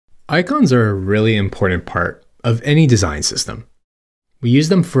Icons are a really important part of any design system. We use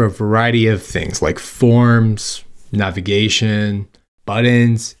them for a variety of things like forms, navigation,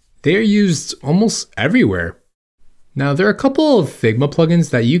 buttons. They are used almost everywhere. Now, there are a couple of Figma plugins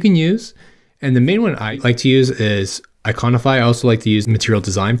that you can use, and the main one I like to use is Iconify. I also like to use Material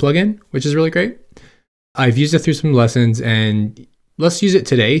Design plugin, which is really great. I've used it through some lessons, and let's use it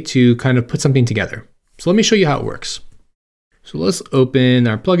today to kind of put something together. So let me show you how it works. So let's open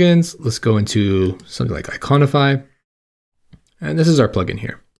our plugins. Let's go into something like Iconify. And this is our plugin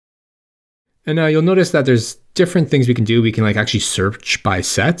here. And now you'll notice that there's different things we can do. We can actually search by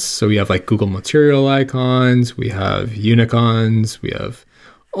sets. So we have Google material icons, we have unicons, we have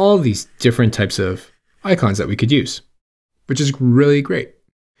all these different types of icons that we could use, which is really great.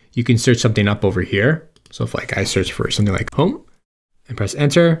 You can search something up over here. So if I search for something like home and press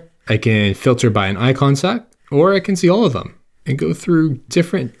enter, I can filter by an icon set, or I can see all of them and go through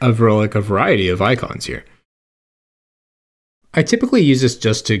a variety of icons here. I typically use this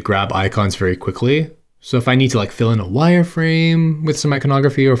just to grab icons very quickly. So if I need to fill in a wireframe with some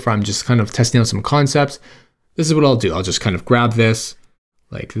iconography, or if I'm just kind of testing out some concepts, this is what I'll do. I'll just kind of grab this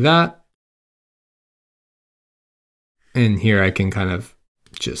like that. And here I can kind of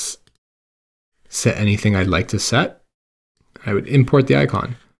just set anything I'd like to set. I would import the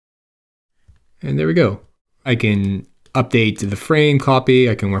icon. And there we go. I can update the frame copy.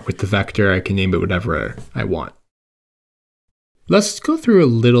 I can work with the vector. I can name it whatever I want. Let's go through a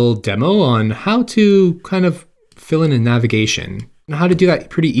little demo on how to kind of fill in a navigation and how to do that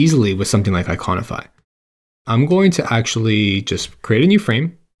pretty easily with something like Iconify. I'm going to actually just create a new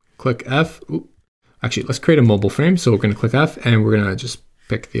frame, click F. Actually, let's create a mobile frame. So we're going to click F and we're going to just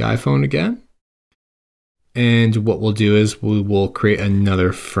pick the iPhone again. And what we'll do is we will create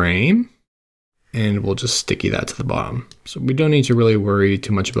another frame and we'll just sticky that to the bottom. So we don't need to really worry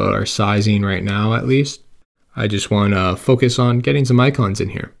too much about our sizing right now, at least. I just want to focus on getting some icons in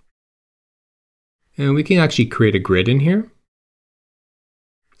here. And we can actually create a grid in here.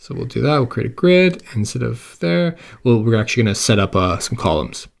 So we'll do that. We'll create a grid instead of there. Well, we're actually going to set up some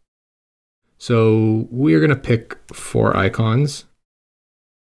columns. So we're going to pick 4 icons.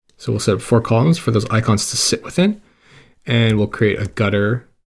 So we'll set up 4 columns for those icons to sit within. And we'll create a gutter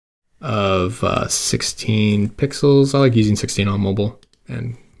of 16 pixels. I like using 16 on mobile.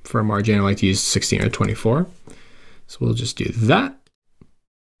 And for a margin, I like to use 16 or 24. So we'll just do that.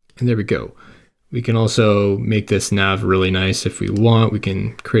 And there we go. We can also make this nav really nice if we want. We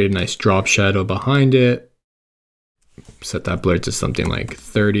can create a nice drop shadow behind it. Set that blur to something like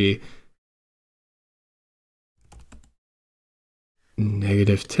 30.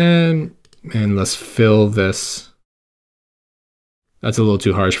 -10. And let's fill this. That's a little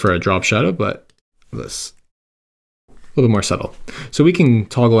too harsh for a drop shadow, but let's a little bit more subtle. So we can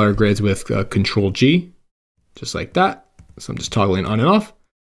toggle our grids with Control G, just like that. So I'm just toggling on and off.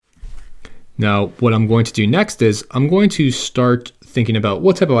 Now, what I'm going to do next is I'm going to start thinking about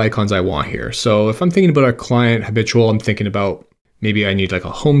what type of icons I want here. So if I'm thinking about our client habitual, I'm thinking about maybe I need a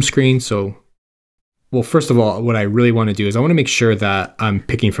home screen. So, well, first of all, what I really want to do is I want to make sure that I'm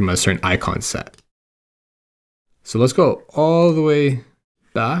picking from a certain icon set. So let's go all the way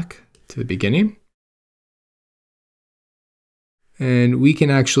back to the beginning. And we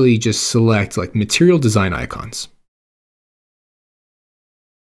can actually just select material design icons.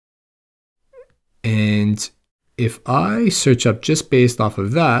 And if I search up just based off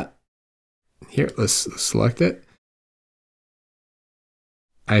of that, here, let's select it.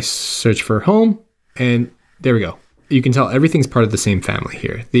 I search for home and there we go. You can tell everything's part of the same family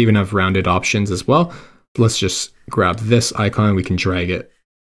here. They even have rounded options as well. Let's just grab this icon. We can drag it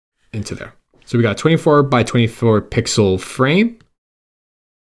into there. So we got a 24 by 24 pixel frame.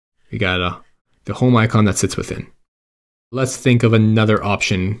 We got the home icon that sits within. Let's think of another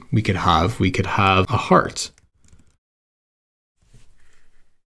option we could have. We could have a heart.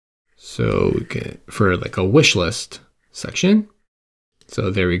 So we can, for a wish list section.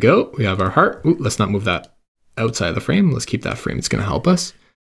 So there we go. We have our heart. Ooh, let's not move that outside of the frame. Let's keep that frame. It's going to help us.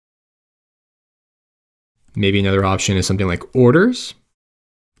 Maybe another option is something like orders.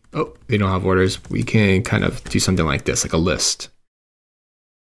 Oh, they don't have orders. We can kind of do something like this, like a list.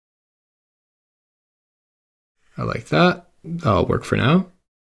 I like that. That'll work for now.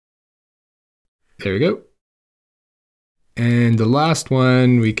 There we go. And the last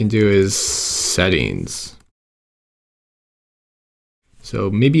one we can do is settings. So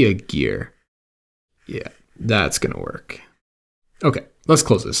maybe a gear. Yeah, that's going to work. Okay, let's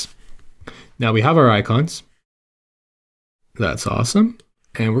close this. Now we have our icons. That's awesome.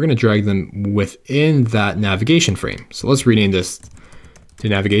 And we're going to drag them within that navigation frame. So let's rename this to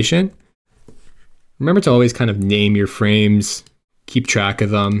navigation. Remember to always kind of name your frames, keep track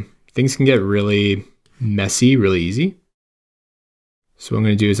of them. Things can get really messy, really easy. So what I'm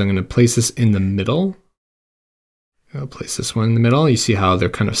going to do is I'm going to place this in the middle. I'll place this one in the middle. You see how they're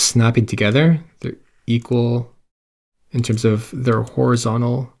kind of snapping together. They're equal in terms of their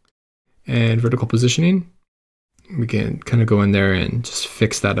horizontal and vertical positioning. We can kind of go in there and just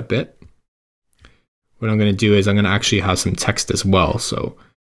fix that a bit. What I'm going to do is I'm going to actually have some text as well. So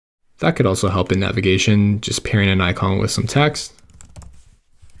that could also help in navigation, just pairing an icon with some text.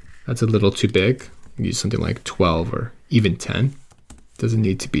 That's a little too big. Use something like 12 or even 10. Doesn't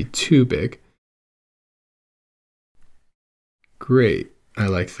need to be too big. Great, I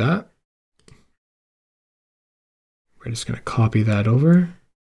like that. We're just going to copy that over.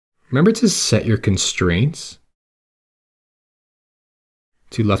 Remember to set your constraints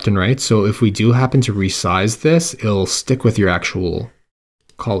to left and right. So if we do happen to resize this, it'll stick with your actual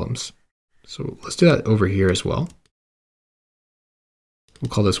columns. So let's do that over here as well. We'll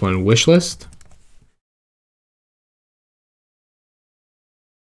call this one wish list.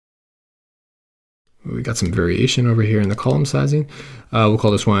 We got some variation over here in the column sizing. We'll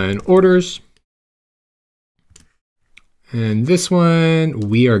call this one orders. And this one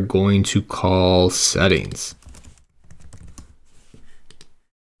we are going to call settings.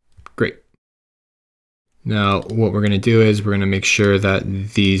 Great. Now what we're going to do is we're going to make sure that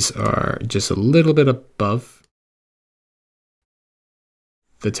these are just a little bit above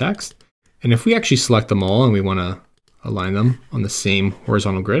the text. And if we actually select them all and we want to align them on the same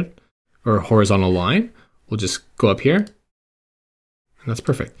horizontal grid, or horizontal line, we'll just go up here, and that's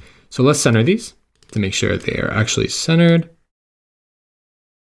perfect. So let's center these to make sure they are actually centered.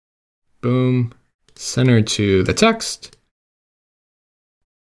 Boom, centered to the text.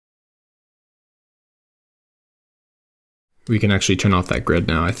 We can actually turn off that grid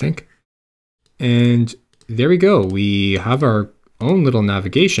now, I think. And there we go. We have our own little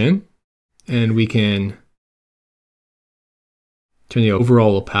navigation, and we can turn the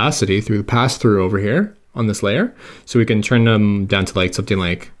overall opacity through the pass-through over here on this layer. So we can turn them down to like something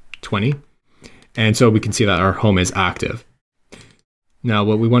like 20. And so we can see that our home is active. Now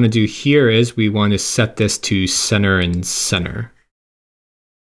what we want to do here is we want to set this to center and center.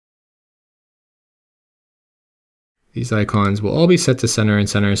 These icons will all be set to center and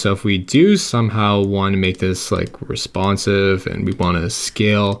center. So if we do somehow want to make this like responsive and we want to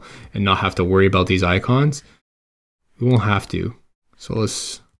scale and not have to worry about these icons, we won't have to. So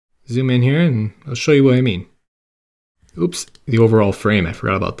let's zoom in here and I'll show you what I mean. Oops, the overall frame, I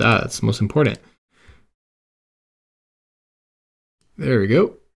forgot about that. That's the most important. There we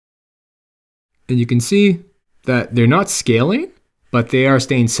go. And you can see that they're not scaling, but they are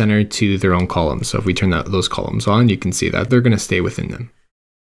staying centered to their own columns. So if we turn those columns on, you can see that they're going to stay within them.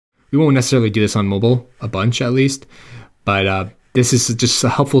 We won't necessarily do this on mobile, a bunch at least, but this is just a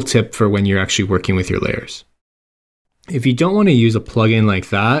helpful tip for when you're actually working with your layers. If you don't want to use a plugin like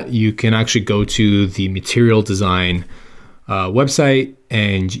that, you can actually go to the material design website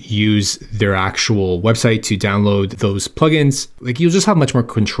and use their actual website to download those plugins. Like you'll just have much more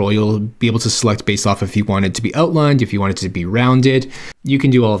control. You'll be able to select based off if you want it to be outlined, if you want it to be rounded. You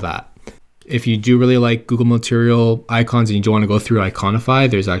can do all of that. If you do really like Google Material icons and you don't want to go through Iconify,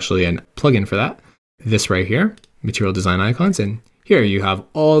 there's actually a plugin for that. This right here, Material Design Icons. And here you have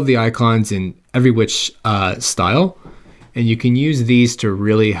all the icons in every which style. And you can use these to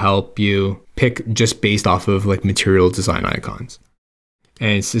really help you pick just based off of like material design icons.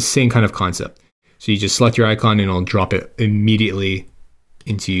 And it's the same kind of concept. So you just select your icon and it'll drop it immediately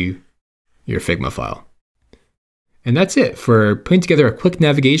into your Figma file. And that's it for putting together a quick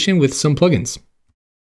navigation with some plugins.